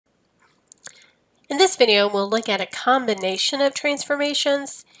In this video, we'll look at a combination of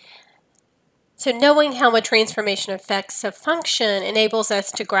transformations. So knowing how a transformation affects a function enables us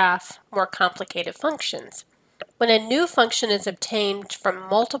to graph more complicated functions. When a new function is obtained from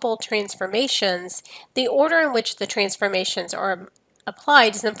multiple transformations, the order in which the transformations are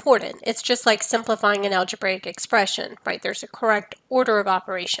applied is important. It's just like simplifying an algebraic expression, right? There's a correct order of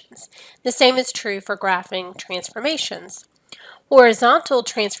operations. The same is true for graphing transformations. Horizontal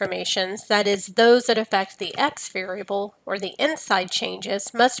transformations, that is, those that affect the x variable or the inside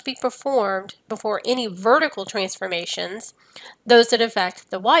changes, must be performed before any vertical transformations, those that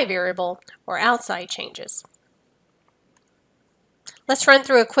affect the y variable or outside changes. Let's run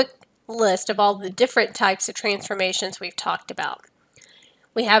through a quick list of all the different types of transformations we've talked about.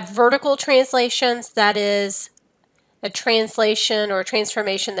 We have vertical translations, that is, a translation or a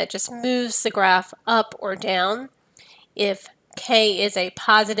transformation that just moves the graph up or down. If k is a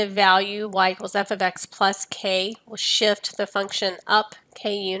positive value, y equals f of x plus k will shift the function up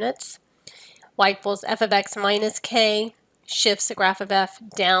k units. Y equals f of x minus k shifts the graph of f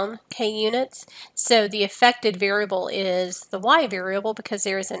down k units. So the affected variable is the y variable because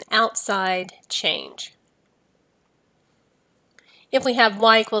there is an outside change. If we have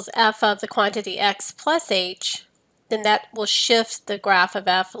y equals f of the quantity x plus h, then that will shift the graph of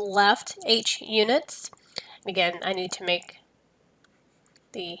f left h units. Again, I need to make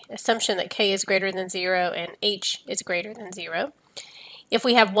the assumption that k is greater than 0 and h is greater than 0. If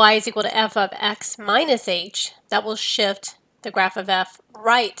we have y is equal to f of x minus h, that will shift the graph of f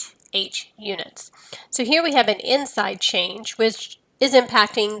right h units. So here we have an inside change, which is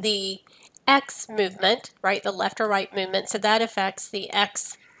impacting the x movement, right, the left or right movement, so that affects the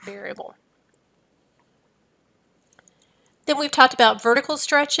x variable. Then we've talked about vertical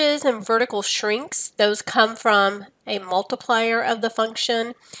stretches and vertical shrinks. Those come from a multiplier of the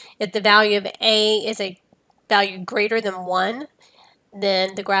function. If the value of a is a value greater than 1,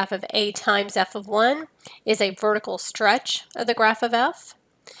 then the graph of a times f of 1 is a vertical stretch of the graph of f.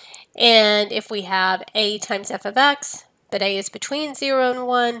 And if we have a times f of x, but a is between 0 and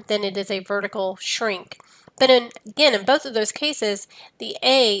 1, then it is a vertical shrink. But again, in both of those cases, the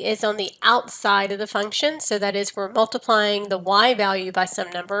a is on the outside of the function, so that is we're multiplying the y value by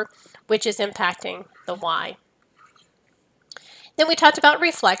some number, which is impacting the y. Then we talked about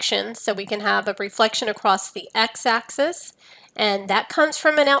reflections, so we can have a reflection across the x-axis, and that comes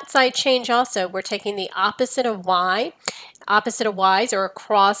from an outside change also. We're taking the opposite of y. Opposite of y's are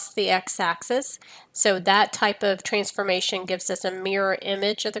across the x-axis, so that type of transformation gives us a mirror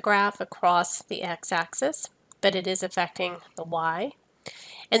image of the graph across the x-axis, but it is affecting the y.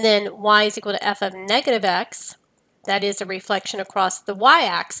 And then y is equal to f of negative x. That is a reflection across the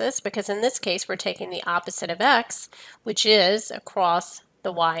y-axis, because in this case we're taking the opposite of x, which is across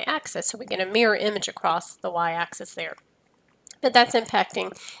the y-axis. So we get a mirror image across the y-axis there. But that's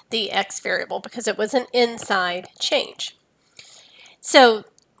impacting the x variable because it was an inside change. So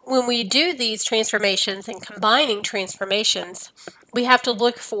when we do these transformations and combining transformations, we have to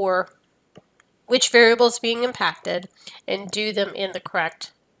look for which variable is being impacted and do them in the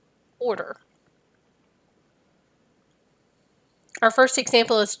correct order. Our first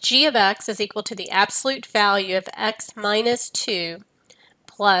example is g of x is equal to the absolute value of x minus 2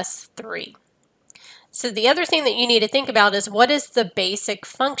 plus 3. So the other thing that you need to think about is what is the basic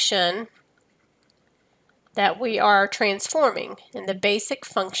function that we are transforming. And the basic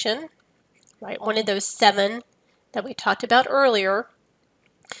function, right, one of those 7 that we talked about earlier,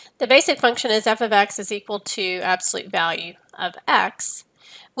 the basic function is f of x is equal to absolute value of x,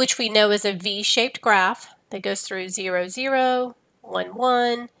 which we know is a V-shaped graph that goes through 0, 0, 1,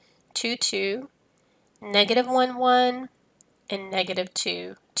 1, 2, 2, negative 1, 1, and negative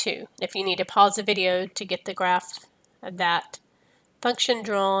 2, 2. If you need to pause the video to get the graph of that function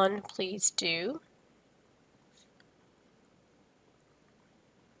drawn, please do.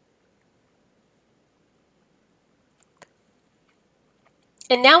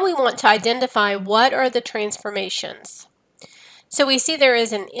 And now we want to identify what are the transformations. So we see there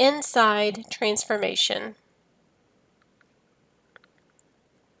is an inside transformation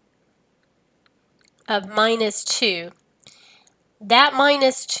of minus 2. That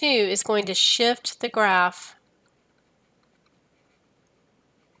minus 2 is going to shift the graph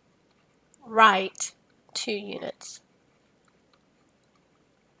right 2 units.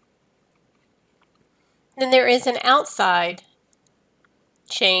 Then there is an outside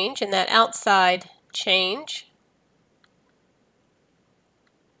change, and that outside change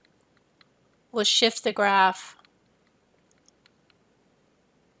will shift the graph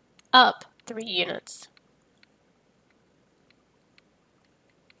up 3 units.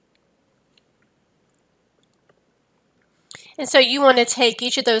 And so you want to take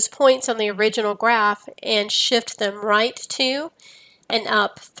each of those points on the original graph and shift them right 2 and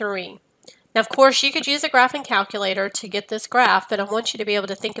up 3. Now, of course, you could use a graphing calculator to get this graph, but I want you to be able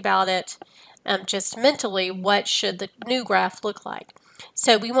to think about it just mentally. What should the new graph look like?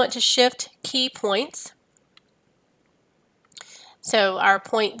 So we want to shift key points. So our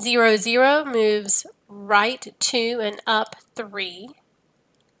point 0, 0 moves right 2 and up 3.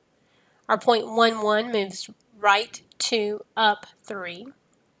 Our point 1, 1 moves right 2, up 3.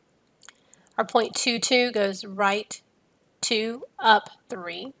 Our point 2, 2 goes right 2, up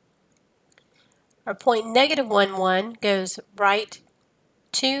 3. Our point negative 1, 1 goes right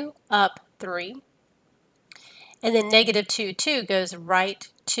 2, up 3. And then negative 2, 2 goes right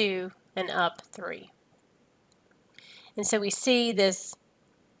 2 and up 3. And so we see this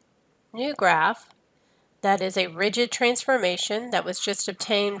new graph that is a rigid transformation that was just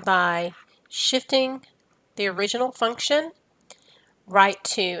obtained by shifting the original function right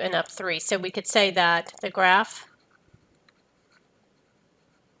 2 and up 3. So we could say that the graph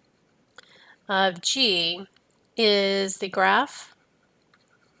of G is the graph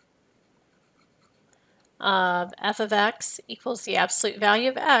of f of x equals the absolute value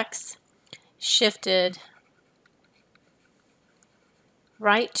of x shifted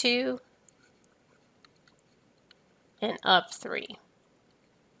right 2 and up 3.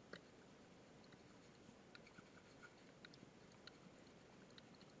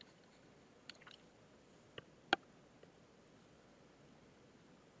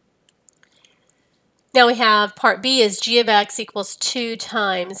 Now we have part B is g of x equals 2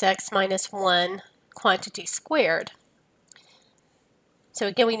 times x minus 1 quantity squared. So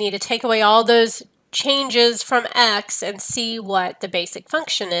again, we need to take away all those changes from x and see what the basic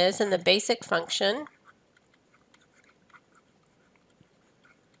function is. And the basic function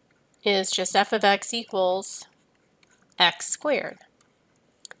is just f of x equals x squared.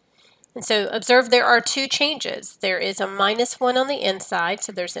 And so observe there are two changes. There is a minus 1 on the inside,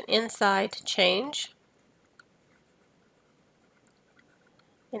 so there's an inside change.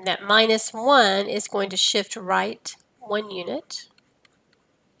 And that minus 1 is going to shift right 1 unit.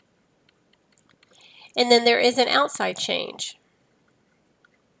 And then there is an outside change.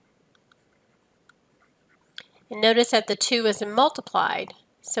 And notice that the 2 is multiplied.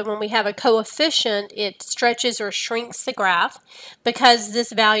 So when we have a coefficient, it stretches or shrinks the graph. Because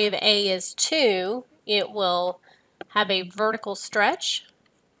this value of a is 2, it will have a vertical stretch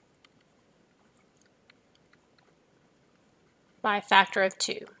by a factor of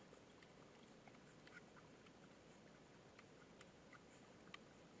 2.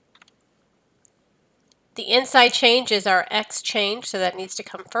 The inside change is our x change, so that needs to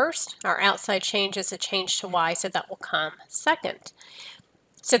come first. Our outside change is a change to y, so that will come second.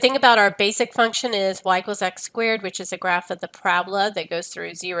 So think about our basic function is y equals x squared, which is a graph of the parabola that goes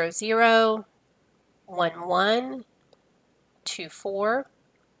through 0, 0, 1, 1, 2, 4,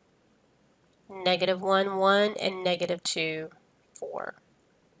 negative 1, 1, and negative 2, 4.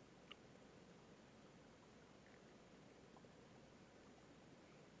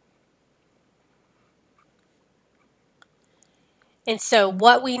 And so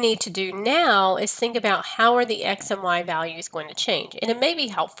what we need to do now is think about how are the x and y values going to change. And it may be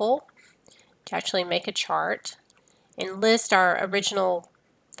helpful to actually make a chart and list our original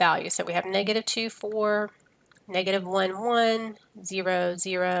values. So we have negative 2, 4, negative 1, 1, 0,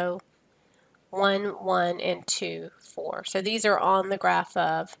 0, 1, 1, and 2, 4. So these are on the graph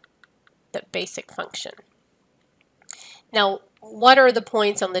of the basic function. Now, what are the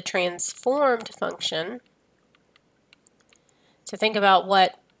points on the transformed function? So think about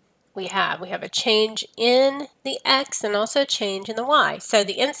what we have. We have a change in the x and also a change in the y. So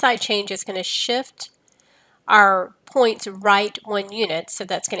the inside change is going to shift our points right 1 unit. So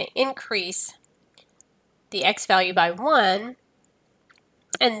that's going to increase the x value by 1.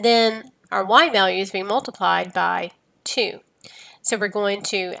 And then our y value is being multiplied by 2. So we're going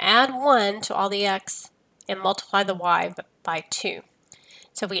to add 1 to all the x and multiply the y by 2.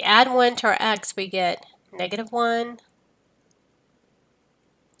 So if we add 1 to our x, we get negative 1,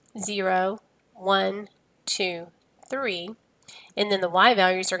 0, 1, 2, 3. And then the y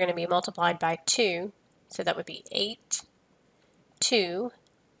values are going to be multiplied by 2. So that would be 8, 2,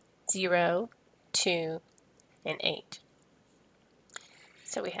 0, 2, and 8.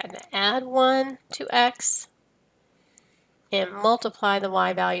 So we had to add 1 to x and multiply the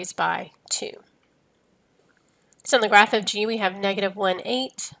y values by 2. So on the graph of G, we have negative 1,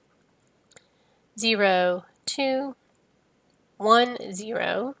 8, 0, 2, 1,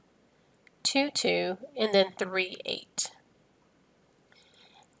 0, 2, 2, and then 3, 8.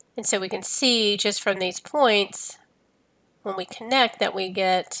 And so we can see just from these points when we connect that we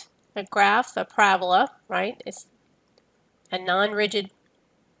get a graph, a parabola, right? It's a non-rigid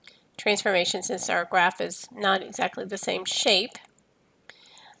transformation since our graph is not exactly the same shape,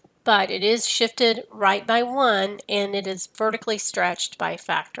 but it is shifted right by 1 and it is vertically stretched by a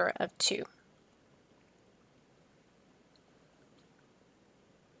factor of 2.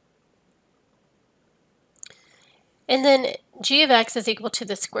 And then g of x is equal to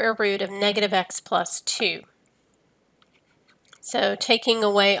the square root of negative x plus 2. So taking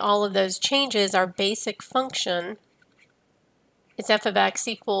away all of those changes, our basic function is f of x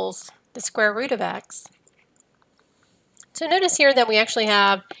equals the square root of x. So notice here that we actually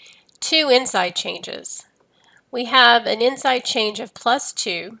have two inside changes. We have an inside change of plus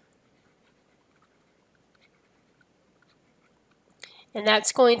 2, and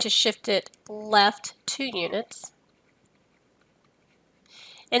that's going to shift it left 2 units.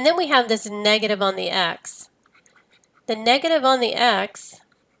 And then we have this negative on the x. The negative on the x,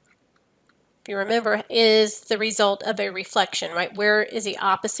 if you remember, is the result of a reflection, right? Where is the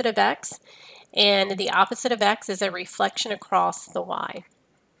opposite of x? And the opposite of x is a reflection across the y.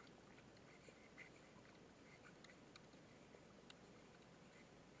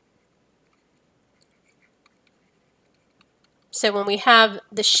 So when we have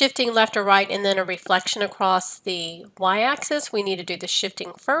the shifting left or right and then a reflection across the y-axis, we need to do the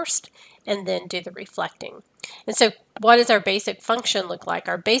shifting first and then do the reflecting. And so what does our basic function look like?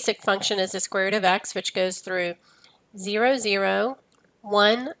 Our basic function is the square root of x, which goes through 0, 0,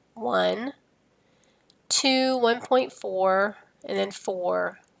 1, 1, 2, 1.4, and then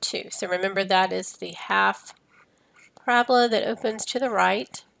 4, 2. So remember that is the half parabola that opens to the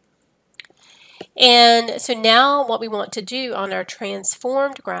right. And so now what we want to do on our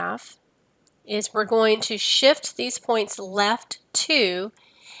transformed graph is we're going to shift these points left 2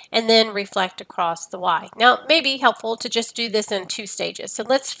 and then reflect across the y. Now it may be helpful to just do this in 2 stages. So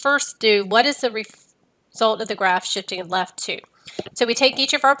let's first do what is the result of the graph shifting left 2. So we take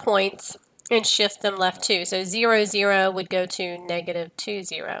each of our points and shift them left 2. So 0, 0 would go to negative 2,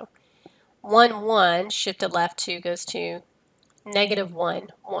 0. 1, 1 shifted left 2 goes to negative 1,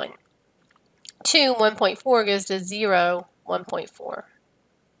 1. 2, 1.4 goes to 0, 1.4.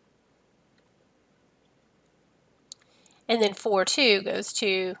 And then 4, 2 goes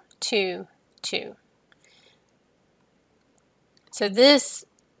to 2, 2. So this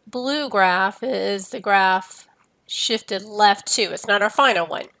blue graph is the graph shifted left 2. It's not our final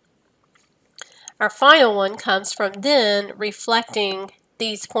one. Our final one comes from then reflecting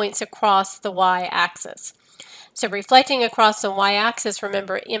these points across the y-axis. So reflecting across the y-axis,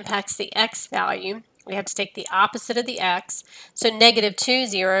 remember, impacts the x value. We have to take the opposite of the x. So negative 2,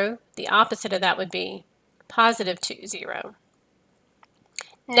 0, the opposite of that would be positive 2, 0.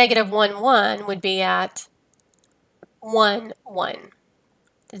 Negative 1, 1 would be at 1, 1.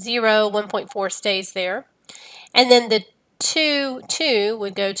 0, 1.4 stays there. And then the 2, 2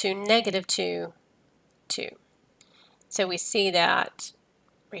 would go to negative 2, 2. So we see that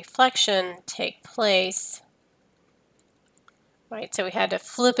reflection take place. Right, so we had to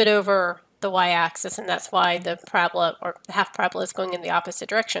flip it over the y-axis, and that's why the parabola or the half parabola is going in the opposite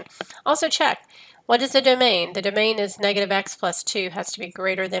direction. Also check, what is the domain? The domain is negative x plus 2 has to be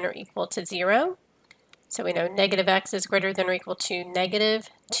greater than or equal to 0. So we know negative x is greater than or equal to negative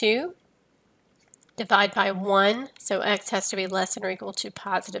 2. Divide by 1, so x has to be less than or equal to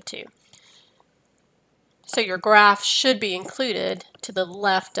positive 2. So your graph should be included to the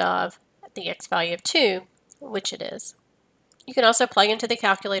left of the x value of 2, which it is. You can also plug into the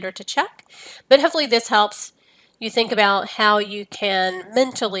calculator to check, but hopefully this helps you think about how you can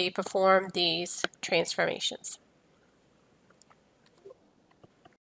mentally perform these transformations.